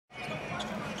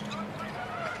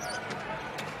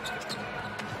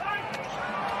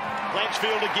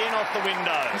Blanchfield again off the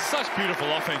window. It's such beautiful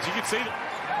offense. You can see that.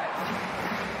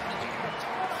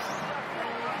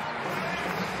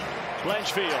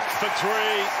 Blanchfield for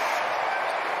three.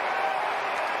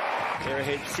 They're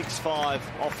ahead 6-5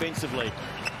 offensively.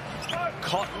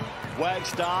 Cotton,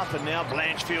 Wagstaff, and now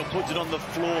Blanchfield puts it on the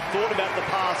floor. Thought about the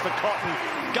pass for Cotton.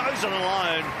 Goes on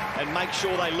alone and makes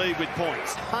sure they lead with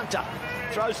points. Hunter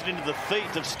throws it into the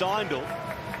feet of Steindl,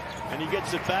 and he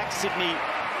gets it back. Sydney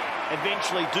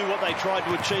eventually do what they tried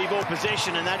to achieve all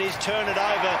possession, and that is turn it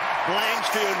over.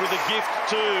 Blanchfield with a gift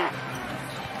too.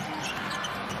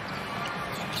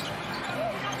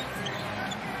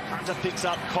 Hunter picks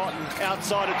up Cotton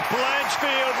outside. It's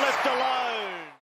Blanchfield left alone.